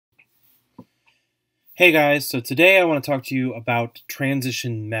Hey guys, so today I want to talk to you about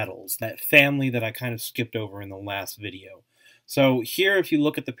transition metals, that family that I kind of skipped over in the last video. So here, if you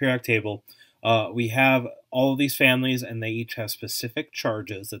look at the periodic table, we have all of these families and they each have specific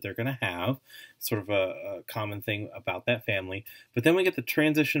charges that they're going to have, sort of a common thing about that family. But then we get the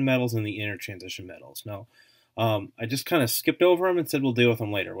transition metals and the intertransition metals. Now, I just kind of skipped over them and said we'll deal with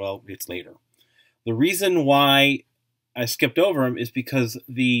them later. Well, it's later. The reason why I skipped over them is because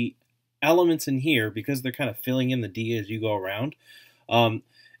the elements in here, because they're kind of filling in the D as you go around, and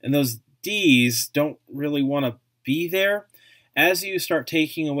those Ds don't really want to be there. As you start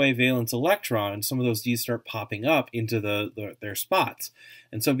taking away valence electrons, some of those Ds start popping up into their spots.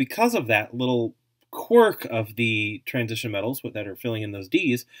 And so because of that little quirk of the transition metals that are filling in those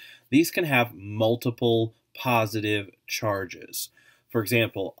Ds, these can have multiple positive charges. For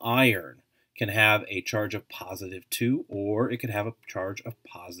example, iron can have a charge of +2, or it could have a charge of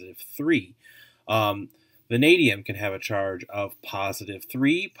 +3. Vanadium can have a charge of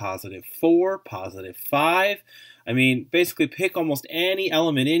 +3, +4, +5. I mean, basically pick almost any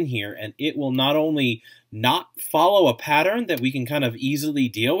element in here, and it will not only not follow a pattern that we can kind of easily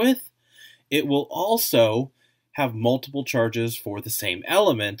deal with, it will also have multiple charges for the same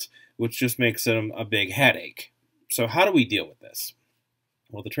element, which just makes them a big headache. So how do we deal with this?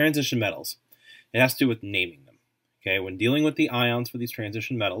 Well, the transition metals, it has to do with naming them. Okay, when dealing with the ions for these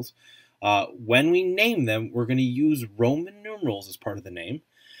transition metals, when we name them, we're going to use Roman numerals as part of the name,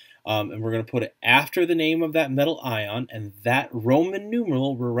 and we're going to put it after the name of that metal ion, and that Roman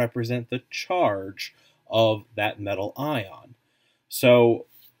numeral will represent the charge of that metal ion. So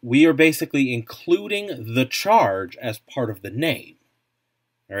we are basically including the charge as part of the name.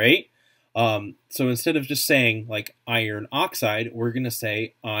 All right? So instead of just saying like iron oxide, we're going to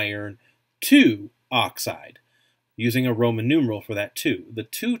say iron 2 oxide, using a Roman numeral for that 2. The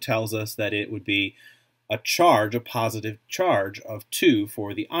 2 tells us that it would be a charge, a positive charge of 2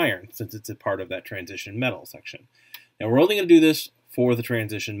 for the iron, since it's a part of that transition metal section. Now we're only going to do this for the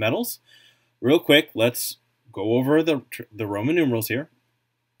transition metals. Real quick, let's go over the Roman numerals here.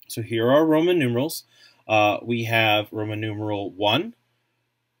 So here are Roman numerals. We have Roman numeral 1,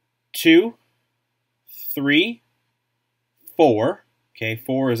 2, 3, 4. Okay,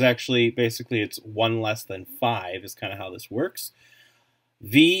 4 is actually, basically it's 1 less than 5 is kind of how this works.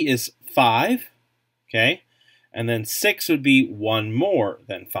 V is 5, okay? And then 6 would be 1 more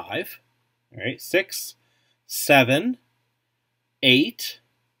than 5. All right, 6, 7, 8.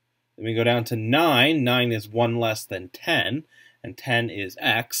 Then we go down to 9. 9 is 1 less than 10, and 10 is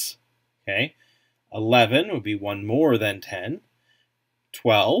X, okay? 11 would be 1 more than 10.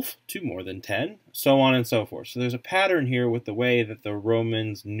 12, 2 more than 10, so on and so forth. So there's a pattern here with the way that the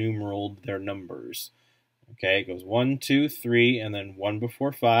Romans numeraled their numbers. Okay, it goes 1, 2, 3, and then 1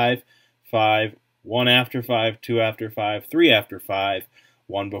 before 5, 5, 1 after 5, 2 after 5, 3 after 5,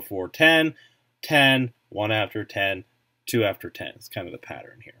 1 before 10, 10, 1 after 10, 2 after 10. It's kind of the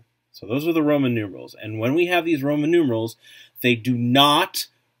pattern here. So those are the Roman numerals. And when we have these Roman numerals, they do not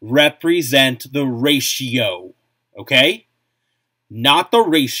represent the ratio, okay? Not the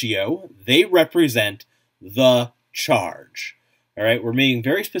ratio, they represent the charge. All right, we're being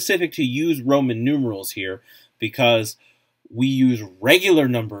very specific to use Roman numerals here because we use regular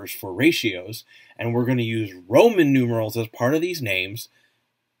numbers for ratios, and we're going to use Roman numerals as part of these names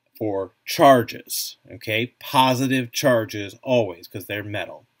for charges, okay? Positive charges always, because they're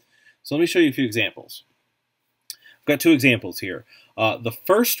metal. So let me show you a few examples. I've got 2 examples here. The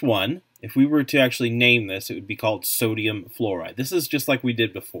first one, if we were to actually name this, it would be called sodium fluoride. This is just like we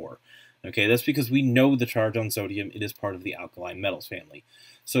did before. Okay, that's because we know the charge on sodium. It is part of the alkaline metals family.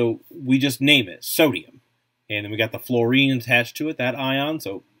 So we just name it sodium. And then we got the fluorine attached to it, that ion,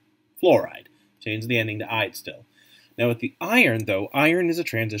 so fluoride. Change the ending to "ide" still. Now with the iron, though, iron is a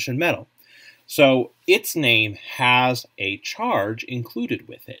transition metal. So its name has a charge included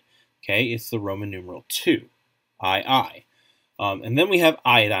with it. Okay, it's the Roman numeral 2, II. And then we have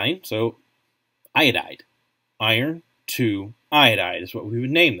iodine, so iodide. Iron 2 iodide is what we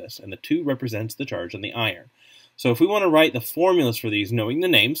would name this, and the 2 represents the charge on the iron. So if we want to write the formulas for these, knowing the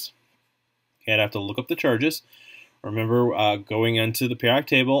names, okay, I'd have to look up the charges. Remember, going into the periodic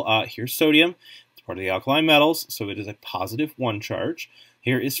table, here's sodium. It's part of the alkaline metals, so it is a +1 charge.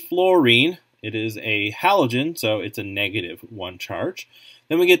 Here is fluorine. It is a halogen, so it's a -1 charge.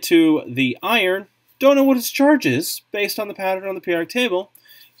 Then we get to the iron. Don't know what its charge is based on the pattern on the periodic table.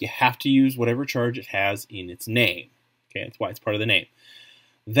 You have to use whatever charge it has in its name. Okay, that's why it's part of the name.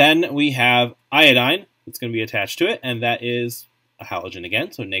 Then we have iodine that's going to be attached to it, and that is a halogen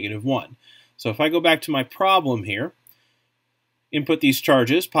again, so -1. So if I go back to my problem here, input these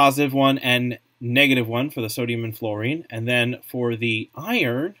charges, +1 and -1 for the sodium and fluorine, and then for the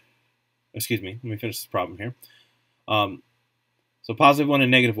iron, excuse me, let me finish this problem here. So +1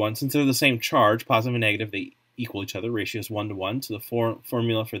 and -1, since they're the same charge, positive and negative, they equal each other. Ratio is 1 to 1. So the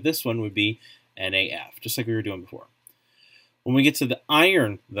formula for this one would be NaF, just like we were doing before. When we get to the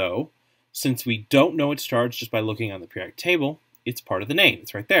iron, though, since we don't know its charge just by looking on the periodic table, it's part of the name.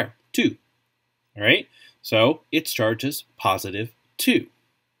 It's right there, 2. All right? So its charge is +2.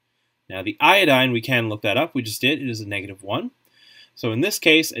 Now the iodine, we can look that up. We just did. It is a -1. So in this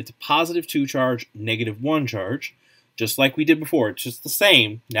case, it's a +2 charge, -1 charge, just like we did before. It's just the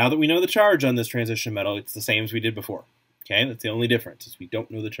same. Now that we know the charge on this transition metal, it's the same as we did before. Okay, that's the only difference, is we don't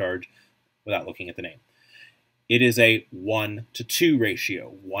know the charge without looking at the name. It is a 1 to 2 ratio.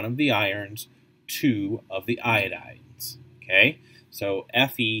 1 of the irons, 2 of the iodines. Okay, so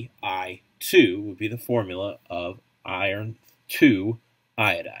FeI2 would be the formula of iron 2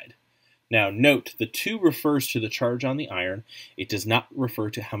 iodide. Now note, the 2 refers to the charge on the iron. It does not refer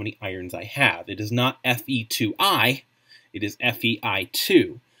to how many irons I have. It is not Fe2I, it is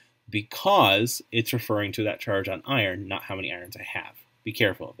FeI2, because it's referring to that charge on iron, not how many irons I have. Be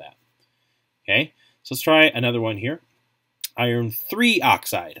careful of that. Okay, so let's try another one here. Iron 3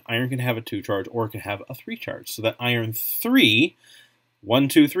 oxide. Iron can have a 2 charge or it can have a 3 charge. So that iron 3, 1,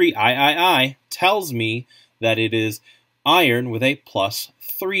 2, 3, I, tells me that it is iron with a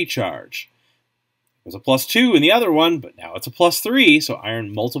 +3 charge. It was a +2 in the other one, but now it's a +3, so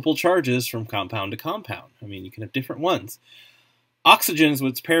iron multiple charges from compound to compound. I mean, you can have different ones. Oxygen is what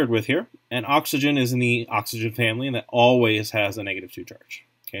it's paired with here, and oxygen is in the oxygen family, and that always has a -2 charge.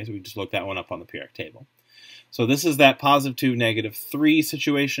 Okay, so we just looked that one up on the periodic table. So this is that +2, -3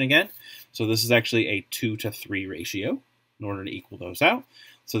 situation again. So this is actually a 2 to 3 ratio in order to equal those out.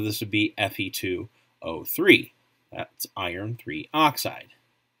 So this would be Fe2O3. That's iron 3 oxide.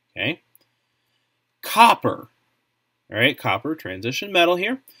 Okay. Copper. All right, copper, transition metal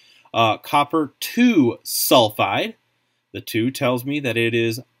here. Copper 2 sulfide. The 2 tells me that it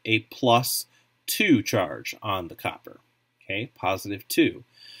is a +2 charge on the copper. Okay, +2.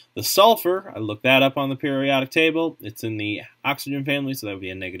 The sulfur, I looked that up on the periodic table. It's in the oxygen family, so that would be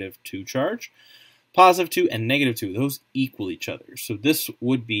a -2 charge. +2 and -2, those equal each other. So this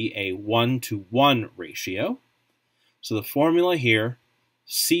would be a 1 to 1 ratio. So the formula here,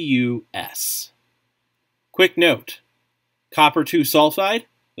 CuS. Quick note, copper 2 sulfide,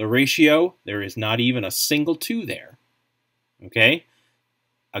 the ratio, there is not even a single 2 there. Okay?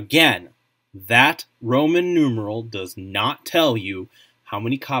 Again, that Roman numeral does not tell you how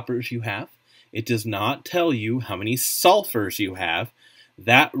many coppers you have. It does not tell you how many sulfurs you have.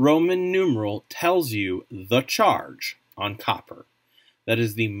 That Roman numeral tells you the charge on copper. That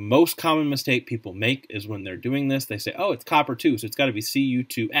is the most common mistake people make, is when they're doing this, they say, oh, it's copper 2, so it's got to be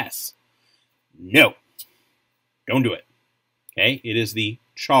Cu2S. No, don't do it. Okay, it is the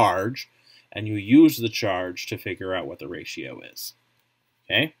charge, and you use the charge to figure out what the ratio is.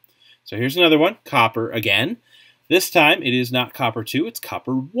 Okay, so here's another one, copper again. This time it is not copper 2, it's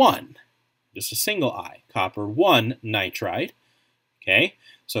copper 1. Just a single I, copper 1 nitride. Okay,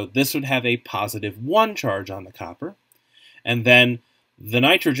 so this would have a +1 charge on the copper. And then the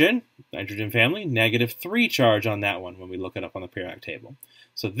nitrogen family, -3 charge on that one when we look it up on the periodic table.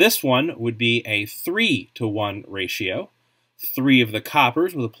 So this one would be a 3 to 1 ratio. 3 of the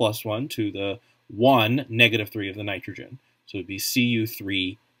coppers with a +1 to the 1, -3 of the nitrogen. So it would be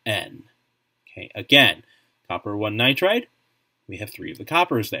Cu3N. Okay, again, copper 1 nitride, we have 3 of the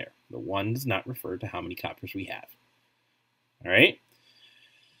coppers there. The 1 does not refer to how many coppers we have. All right?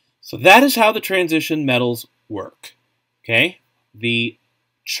 So that is how the transition metals work. Okay? The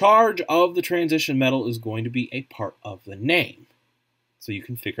charge of the transition metal is going to be a part of the name. So you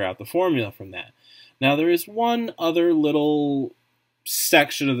can figure out the formula from that. Now there is one other little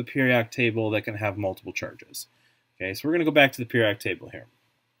section of the periodic table that can have multiple charges. Okay, so we're going to go back to the periodic table here.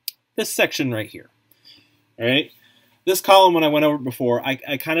 This section right here. All right? This column, when I went over it before,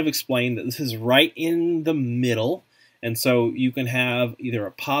 I kind of explained that this is right in the middle. And so you can have either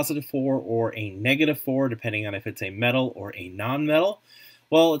a +4 or a -4, depending on if it's a metal or a non-metal.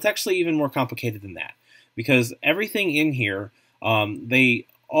 Well, it's actually even more complicated than that, because everything in here, they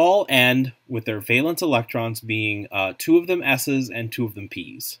all end with their valence electrons being 2 of them S's and 2 of them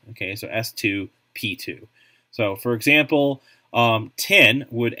P's. Okay, so S2, P2. So for example, tin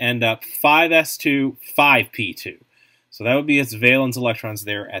would end up 5s2, 5p2. So that would be its valence electrons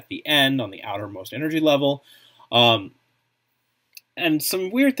there at the end on the outermost energy level. And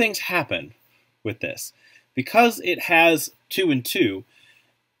some weird things happen with this. Because it has 2 and 2,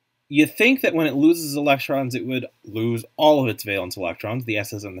 you think that when it loses electrons, it would lose all of its valence electrons, the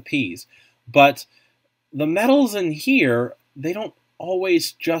S's and the P's. But the metals in here, they don't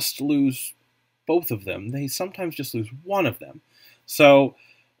always just lose both of them. They sometimes just lose one of them. So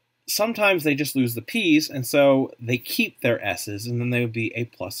sometimes they just lose the P's, and so they keep their S's, and then they would be a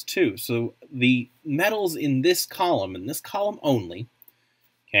 +2. So the metals in this column only,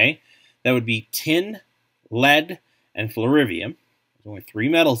 okay, that would be tin, lead, and fluorivium. There's only 3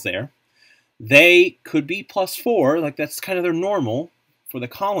 metals there. They could be +4, like that's kind of their normal for the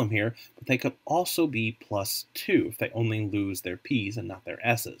column here, but they could also be +2 if they only lose their P's and not their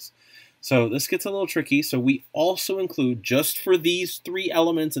S's. So this gets a little tricky, so we also include, just for these 3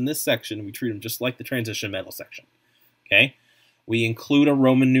 elements in this section, we treat them just like the transition metal section, okay? We include a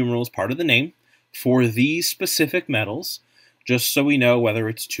Roman numeral as part of the name for these specific metals, just so we know whether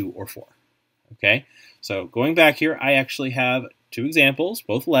it's 2 or 4, okay? So going back here, I actually have 2 examples,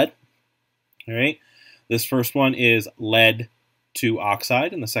 both lead, all right? This first one is lead 2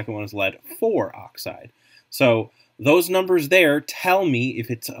 oxide, and the second one is lead 4 oxide. So those numbers there tell me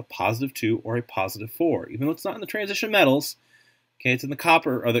if it's a +2 or a +4. Even though it's not in the transition metals, okay, it's in the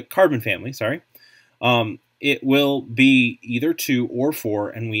copper or the carbon family, sorry. It will be either 2 or 4,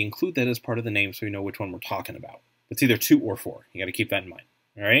 and we include that as part of the name so we know which one we're talking about. It's either 2 or 4. You got to keep that in mind.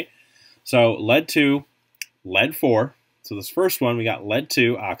 All right. So lead 2, lead 4. So this first one we got lead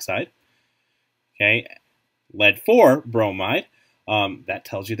 2 oxide. Okay, lead 4 bromide. That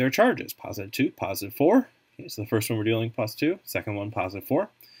tells you their charges: +2, +4. Okay, so the first one we're dealing +2, second one +4.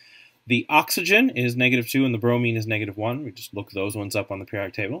 The oxygen is -2 and the bromine is -1. We just look those ones up on the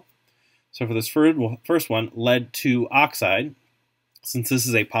periodic table. So for this first one, lead 2 oxide, since this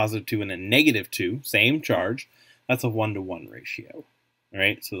is a +2 and a -2, same charge, that's a 1-to-1 ratio. All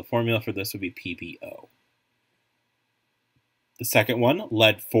right, so the formula for this would be PbO. The second one,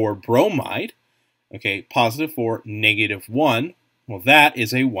 lead 4 bromide, okay, +4, -1. Well, that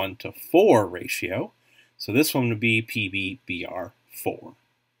is a 1-to-4 ratio. So this one would be PbBr4.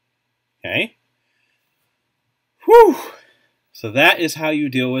 Okay? Whew! So that is how you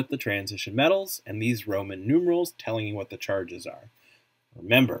deal with the transition metals and these Roman numerals telling you what the charges are.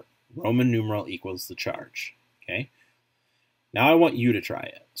 Remember, Roman numeral equals the charge. Okay? Now I want you to try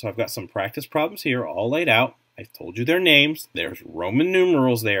it. So I've got some practice problems here all laid out. I've told you their names. There's Roman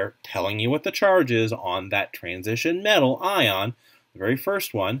numerals there telling you what the charge is on that transition metal ion, the very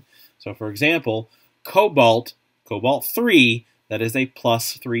first one. So for example, cobalt 3, that is a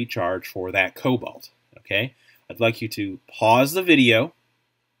 +3 charge for that cobalt, okay? I'd like you to pause the video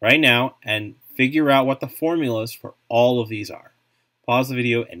right now and figure out what the formulas for all of these are. Pause the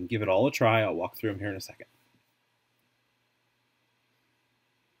video and give it all a try. I'll walk through them here in a second.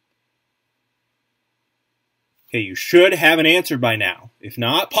 Okay, you should have an answer by now. If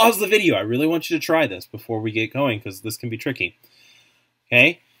not, pause the video. I really want you to try this before we get going because this can be tricky.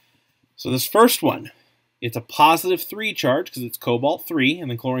 Okay? So this first one, it's a +3 charge because it's cobalt 3 and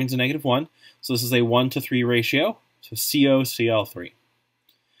then chlorine's a -1. So this is a 1-to-3 ratio. So CoCl3.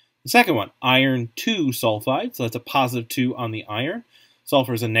 The second one, iron 2 sulfide. So that's a +2 on the iron.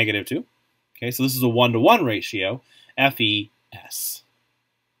 Sulfur is a -2. Okay, so this is a 1-to-1 ratio. FeS.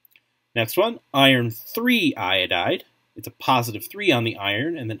 Next one, iron 3 iodide. It's a +3 on the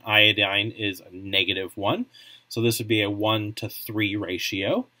iron, and then iodine is a -1. So this would be a 1-to-3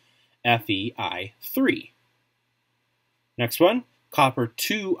 ratio. Fei3. Next one, copper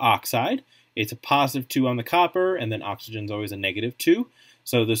 2 oxide. It's a +2 on the copper, and then oxygen's always a -2.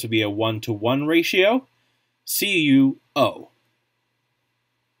 So this would be a 1-to-1 ratio. CuO.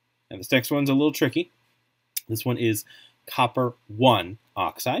 And this next one's a little tricky. This one is copper 1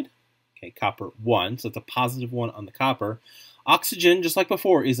 oxide. Okay, copper 1, so it's a +1 on the copper. Oxygen, just like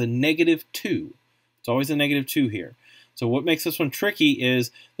before, is a -2. It's always a -2 here. So what makes this one tricky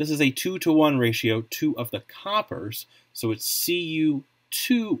is this is a 2-to-1 ratio, 2 of the coppers. So it's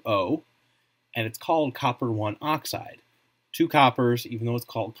Cu2O, and it's called copper 1 oxide. 2 coppers, even though it's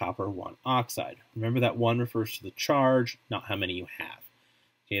called copper 1 oxide. Remember that 1 refers to the charge, not how many you have.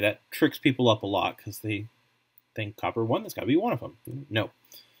 Okay, that tricks people up a lot because they think copper 1, that's got to be one of them. No.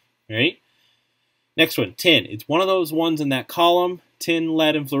 All right? Next one, tin. It's one of those ones in that column, tin,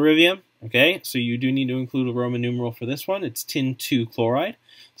 lead, and fluorivium. Okay, so you do need to include a Roman numeral for this one. It's tin 2 chloride.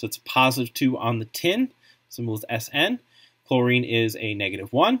 So it's a +2 on the tin. Symbol is Sn. Chlorine is a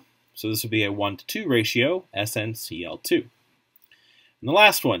 -1. So this would be a 1-to-2 ratio, SnCl2. And the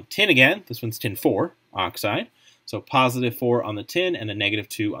last one, tin again. This one's tin 4 oxide. So +4 on the tin and a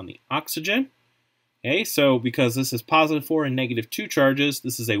 -2 on the oxygen. Okay, so because this is +4 and -2 charges,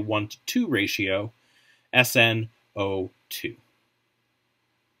 this is a 1-to-2 ratio, SnO2.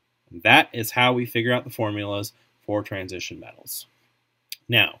 And that is how we figure out the formulas for transition metals.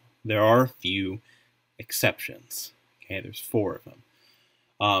 Now, there are a few exceptions. Okay, there's 4 of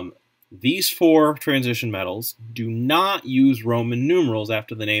them. These 4 transition metals do not use Roman numerals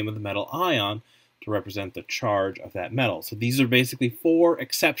after the name of the metal ion to represent the charge of that metal. So these are basically 4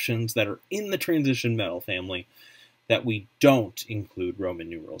 exceptions that are in the transition metal family that we don't include Roman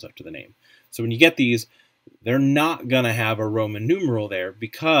numerals after the name. So when you get these, they're not going to have a Roman numeral there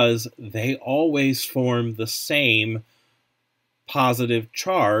because they always form the same positive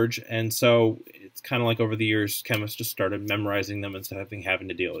charge, and so it's kind of like over the years chemists just started memorizing them instead of having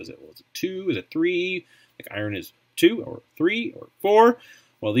to deal. Was it 2? Is it 3? Like iron is 2 or 3 or 4?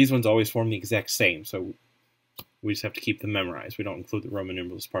 Well, these ones always form the exact same, so we just have to keep them memorized. We don't include the Roman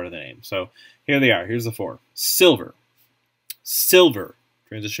numerals as part of the name. So here they are. Here's the 4. Silver. Silver,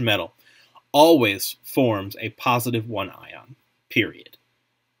 transition metal, always forms a positive 1 ion, period.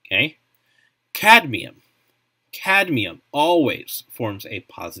 Okay? Cadmium. Cadmium always forms a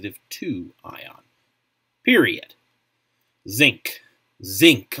positive 2 ion, period. Zinc.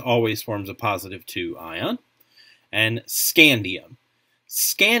 Zinc always forms a positive 2 ion. And scandium.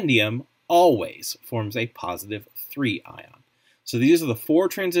 Scandium always forms a positive 3 ion. So these are the 4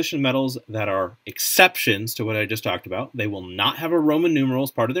 transition metals that are exceptions to what I just talked about. They will not have a Roman numeral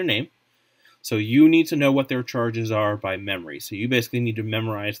as part of their name. So you need to know what their charges are by memory. So you basically need to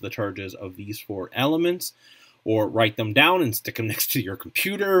memorize the charges of these 4 elements, or write them down and stick them next to your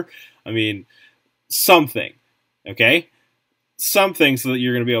computer. I mean, something, okay? Something so that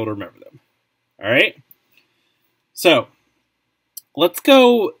you're going to be able to remember them, all right? So let's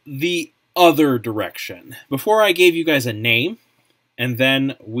go the other direction. Before I gave you guys a name, and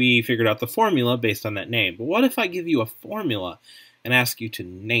then we figured out the formula based on that name. But what if I give you a formula and ask you to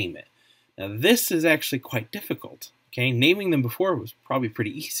name it? Now, this is actually quite difficult, okay? Naming them before was probably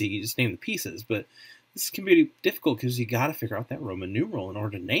pretty easy. You just name the pieces, but this can be difficult because you got to figure out that Roman numeral in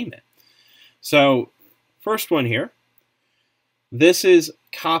order to name it. So, first one here. This is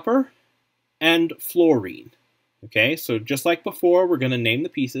copper and fluorine. Okay, so just like before, we're going to name the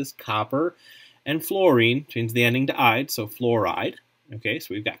pieces copper and fluorine. Change the ending to "ide," so fluoride. Okay,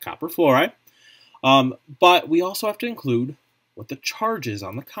 so we've got copper fluoride. But we also have to include what the charge is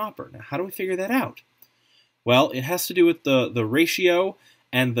on the copper. Now, how do we figure that out? Well, it has to do with the ratio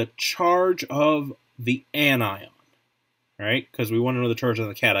and the charge of the anion, right? Because we want to know the charge on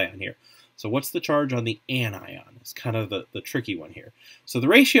the cation here. So what's the charge on the anion? It's kind of the tricky one here. So the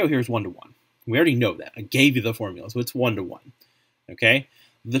ratio here is 1 to 1. We already know that. I gave you the formula, so it's 1 to 1. Okay?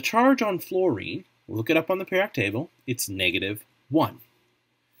 The charge on fluorine, look it up on the periodic table, it's -1.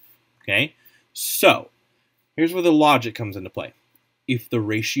 Okay? So, here's where the logic comes into play. If the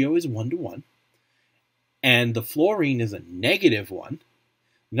ratio is 1 to 1, and the fluorine is a -1,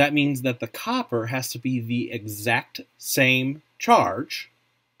 that means that the copper has to be the exact same charge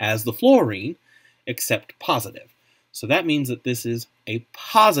as the fluorine, except positive. So that means that this is a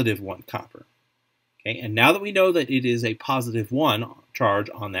 +1 copper. Okay, and now that we know that it is a +1 charge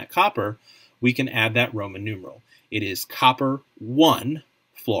on that copper, we can add that Roman numeral. It is copper 1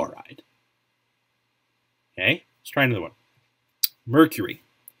 fluoride. Okay, let's try another one. Mercury.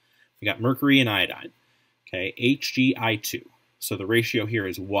 We got mercury and iodine. Okay, Hgi2. So the ratio here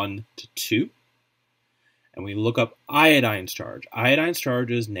is 1 to 2. And we look up iodine's charge. Iodine's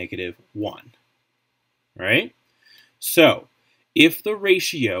charge is -1. Right? So, if the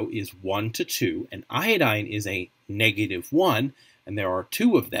ratio is 1 to 2, and iodine is a -1, and there are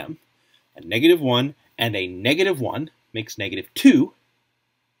 2 of them, a -1 and a -1 makes -2,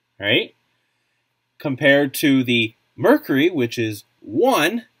 right? Compared to the mercury, which is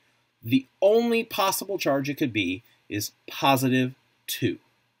 1, the only possible charge it could be is +2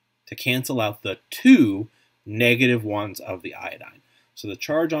 to cancel out the 2 -1s of the iodine. So the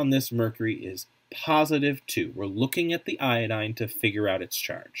charge on this mercury is +2. We're looking at the iodine to figure out its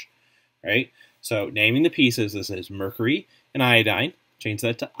charge, right? So naming the pieces, this is mercury and iodine. Change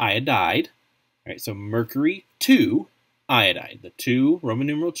that to iodide, right? So mercury 2, iodide. The 2, Roman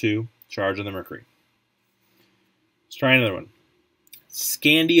numeral 2, charge on the mercury. Let's try another one.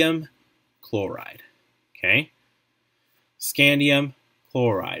 Scandium chloride, okay? Scandium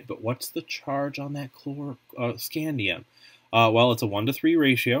chloride, but what's the charge on that scandium? Well, it's a 1 to 3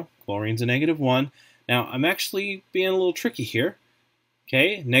 ratio. Chlorine's a -1. Now, I'm actually being a little tricky here.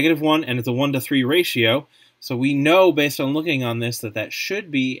 Okay, -1, and it's a 1 to 3 ratio. So we know, based on looking on this, that that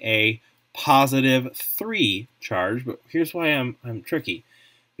should be a +3 charge. But here's why I'm tricky.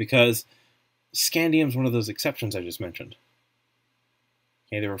 Because scandium's one of those exceptions I just mentioned.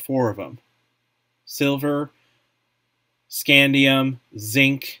 Okay, there were 4 of them. Silver, scandium,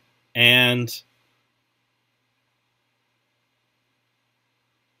 zinc, and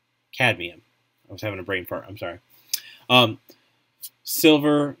cadmium. I was having a brain fart. I'm sorry.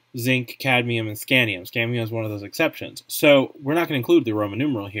 Silver, zinc, cadmium, and scandium. Scandium is one of those exceptions. So we're not going to include the Roman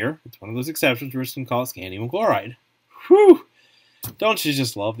numeral here. It's one of those exceptions. We're just going to call it scandium chloride. Whew! Don't you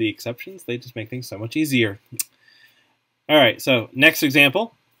just love the exceptions? They just make things so much easier. All right, so next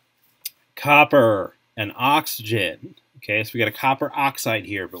example, copper and oxygen. Okay, so we got a copper oxide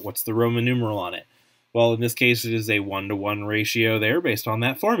here, but what's the Roman numeral on it? Well, in this case, it is a 1-to-1 ratio there based on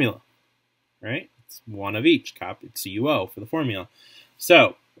that formula, right? It's one of each. It's CuO for the formula.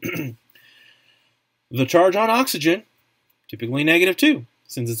 So, the charge on oxygen, typically -2.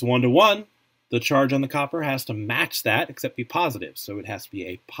 Since it's 1-to-1, the charge on the copper has to match that, except be positive. So it has to be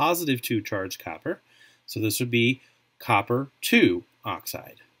a +2 charged copper. So this would be copper 2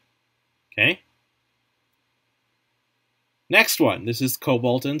 oxide. Okay? Next one, this is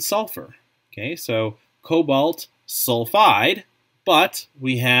cobalt and sulfur. Okay, so cobalt sulfide, but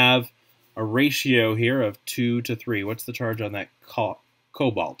we have a ratio here of 2-to-3. What's the charge on that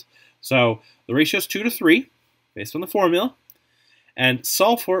cobalt? So the ratio is 2-to-3, based on the formula. And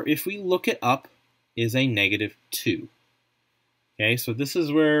sulfur, if we look it up, is a -2. Okay, so this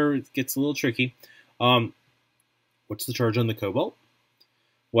is where it gets a little tricky. What's the charge on the cobalt?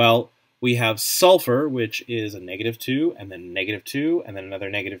 Well, we have sulfur, which is a -2, and then -2, and then another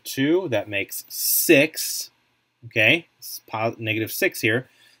 -2. That makes 6. Okay, it's -6 here.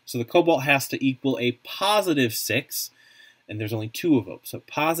 So the cobalt has to equal a +6, and there's only 2 of them. So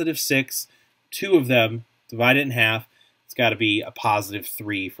 +6, 2 of them, divide it in half. It's got to be a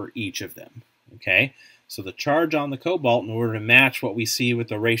 +3 for each of them. Okay, so the charge on the cobalt, in order to match what we see with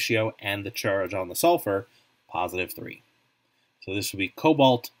the ratio and the charge on the sulfur, +3. So this would be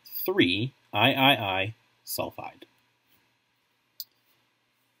cobalt 3 III sulfide.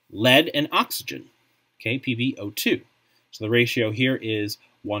 Lead and oxygen, okay, PbO2. So the ratio here is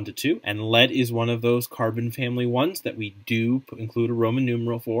 1-to-2, and lead is one of those carbon family ones that we do include a Roman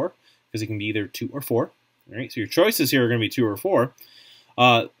numeral for, because it can be either 2 or 4. All right, so your choices here are going to be 2 or 4.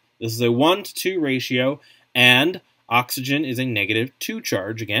 This is a 1-to-2 ratio, and oxygen is a -2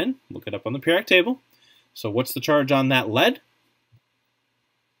 charge. Again, look it up on the periodic table. So what's the charge on that lead?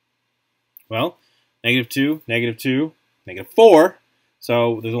 Well, -2, -2, -4.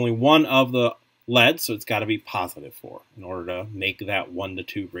 So there's only one of the lead, so it's got to be +4 in order to make that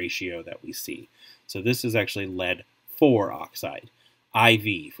 1-to-2 ratio that we see. So this is actually lead 4 oxide,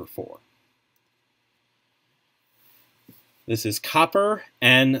 IV for 4. This is copper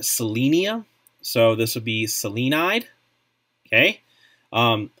and selenium. So this would be selenide. Okay.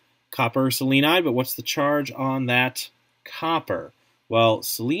 Copper selenide, but what's the charge on that copper? Well,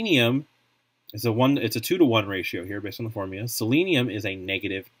 selenium is it's a 2-to-1 ratio here based on the formula. Selenium is a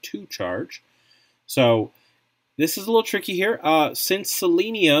 -2 charge. So this is a little tricky here. Since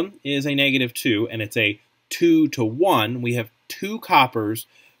selenium is a -2 and it's a 2-to-1, we have 2 coppers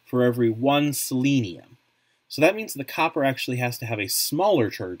for every 1 selenium. So that means the copper actually has to have a smaller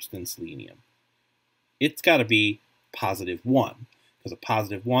charge than selenium. It's got to be +1, because a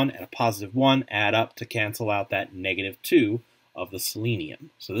 +1 and a +1 add up to cancel out that -2 of the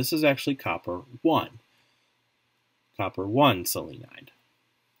selenium. So this is actually copper 1. Copper 1 selenide.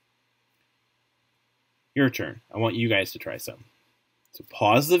 Your turn. I want you guys to try some. So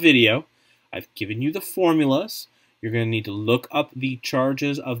pause the video. I've given you the formulas. You're going to need to look up the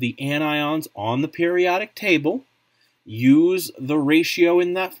charges of the anions on the periodic table. Use the ratio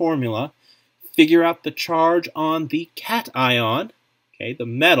in that formula. Figure out the charge on the cation, okay, the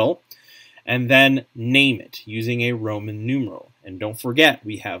metal, and then name it using a Roman numeral. And don't forget,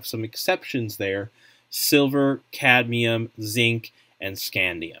 we have some exceptions there: silver, cadmium, zinc, and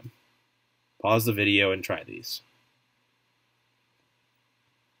scandium. Pause the video and try these.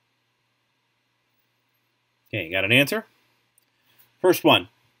 Okay, got an answer? First one.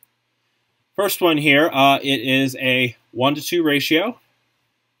 First one here, it is a 1-to-2 ratio.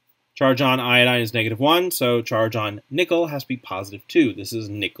 Charge on iodine is -1, so charge on nickel has to be +2. This is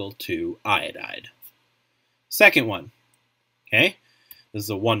nickel 2 iodide. Second one, okay, this is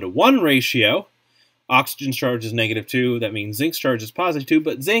a 1-to-1 ratio. Oxygen's charge is -2. That means zinc's charge is +2,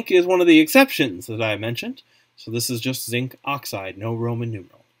 but zinc is one of the exceptions that I mentioned. So this is just zinc oxide, no Roman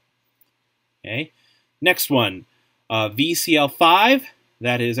numeral. Okay, next one, VCl5.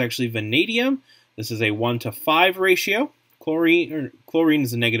 That is actually vanadium. This is a 1-to-5 ratio. Chlorine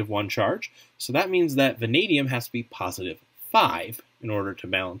is a -1 charge, so that means that vanadium has to be +5 in order to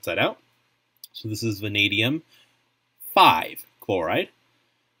balance that out. So this is vanadium 5 chloride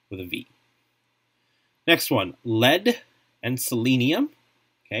with a V. Next one, lead and selenium.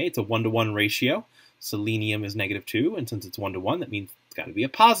 Okay, it's a 1-to-1 ratio. Selenium is -2, and since it's 1-to-1, that means It's got to be a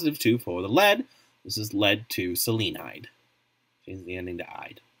positive 2 for the lead. This is lead 2 selenide. Change the ending to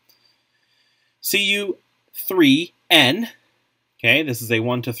 -ide. Cu3N. Okay, this is a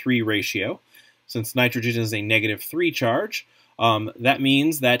 1:3 ratio. Since nitrogen is a -3 charge, that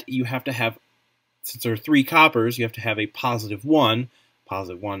means that you have to have, since there are 3 coppers, you have to have a +1,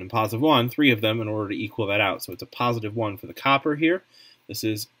 +1 and +1, 3 of them in order to equal that out. So it's a +1 for the copper here. This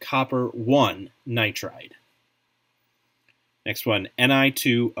is copper 1 nitride. Next one,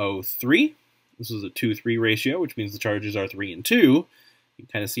 Ni2O3. This is a 2:3 ratio, which means the charges are 3 and 2. You can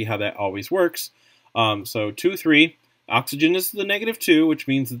kind of see how that always works. So 2,3. Oxygen is the -2, which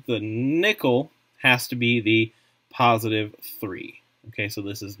means that the nickel has to be the +3. Okay, so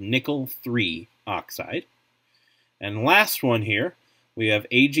this is nickel 3 oxide. And last one here, we have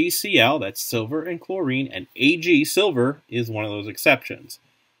AgCl, that's silver and chlorine, and Ag, silver, is one of those exceptions.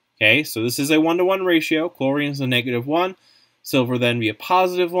 Okay, so this is a 1:1 ratio. Chlorine is a -1. Silver then be a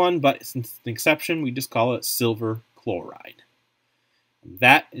 +1, but since it's an exception, we just call it silver chloride. And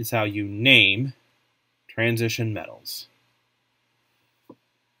that is how you name transition metals.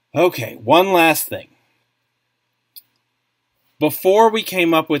 Okay, one last thing. Before we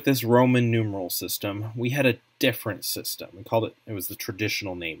came up with this Roman numeral system, we had a different system. We called it, it was the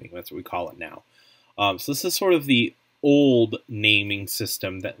traditional naming. That's what we call it now. So this is sort of the old naming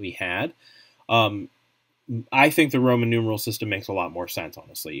system that we had. I think the Roman numeral system makes a lot more sense,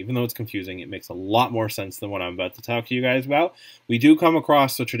 honestly. Even though it's confusing, it makes a lot more sense than what I'm about to talk to you guys about. We do come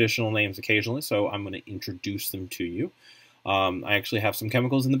across the traditional names occasionally, so I'm going to introduce them to you. I actually have some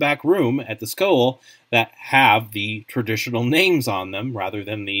chemicals in the back room at the school that have the traditional names on them rather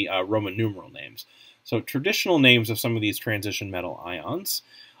than the Roman numeral names. So traditional names of some of these transition metal ions.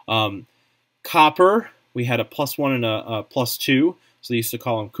 Copper, we had a +1 and a +2, so they used to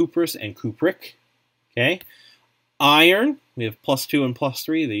call them cuprous and cupric. Okay. Iron, we have +2 and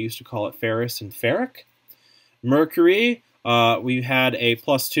 +3. They used to call it ferrous and ferric. Mercury, we had a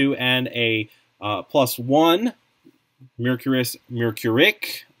 +2 and a +1. Mercurous,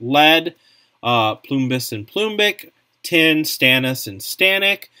 mercuric. Lead, plumbus and plumbic. Tin, stannous and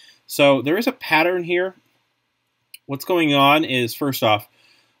stannic. So there is a pattern here. What's going on is, first off,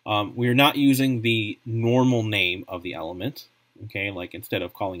 we're not using the normal name of the element. Okay, like instead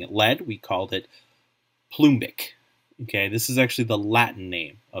of calling it lead, we called it plumbic. Okay, this is actually the Latin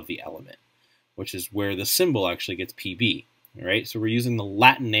name of the element, which is where the symbol actually gets Pb. All right, so we're using the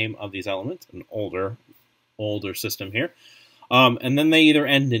Latin name of these elements, an older system here. And then they either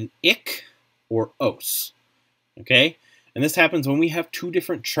end in ic or os. Okay, and this happens when we have two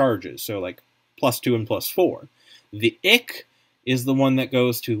different charges, so like +2 and +4. The ic is the one that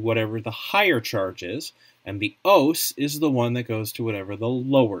goes to whatever the higher charge is, and the os is the one that goes to whatever the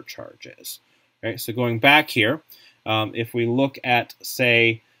lower charge is. Right, so going back here, if we look at,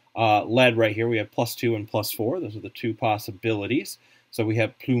 say, lead right here, we have +2 and +4. Those are the two possibilities. So we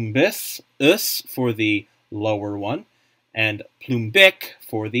have plumbus, us, for the lower one, and plumbic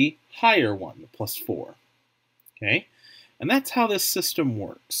for the higher one, the +4. Okay, and that's how this system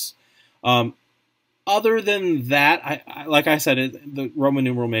works. Other than that, like I said, the Roman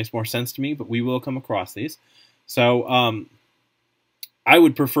numeral makes more sense to me, but we will come across these. So I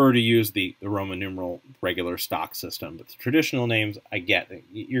would prefer to use the Roman numeral regular stock system, but the traditional names, I get,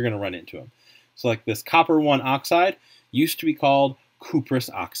 you're going to run into them. So like this copper 1 oxide used to be called cuprous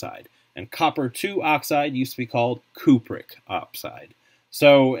oxide, and copper 2 oxide used to be called cupric oxide.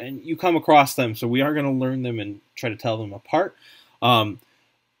 So, and you come across them, so we are going to learn them and try to tell them apart.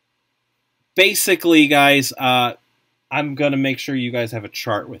 Basically, guys, I'm going to make sure you guys have a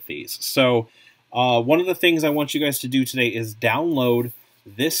chart with these. So one of the things I want you guys to do today is download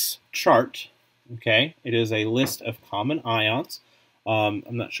this chart. Okay, it is a list of common ions. I'm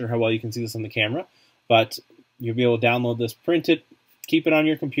not sure how well you can see this on the camera, but you'll be able to download this, print it, keep it on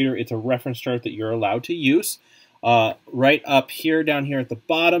your computer. It's a reference chart that you're allowed to use. Right up here, down here at the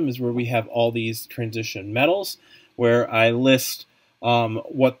bottom, is where we have all these transition metals, where I list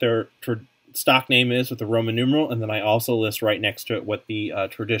what their stock name is with the Roman numeral, and then I also list right next to it what the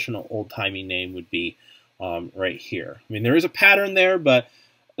traditional old-timey name would be right here. I mean, there is a pattern there, but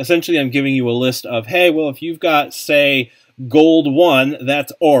essentially I'm giving you a list of, hey, well, if you've got, say, gold 1,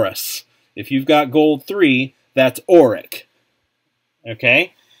 that's orus. If you've got gold 3, that's auric.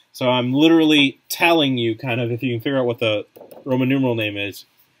 Okay? So I'm literally telling you kind of, if you can figure out what the Roman numeral name is,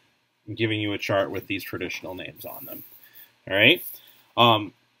 I'm giving you a chart with these traditional names on them. All right?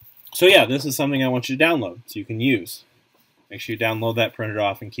 So yeah, this is something I want you to download so you can use. Make sure you download that, print it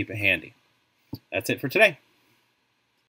off, and keep it handy. That's it for today.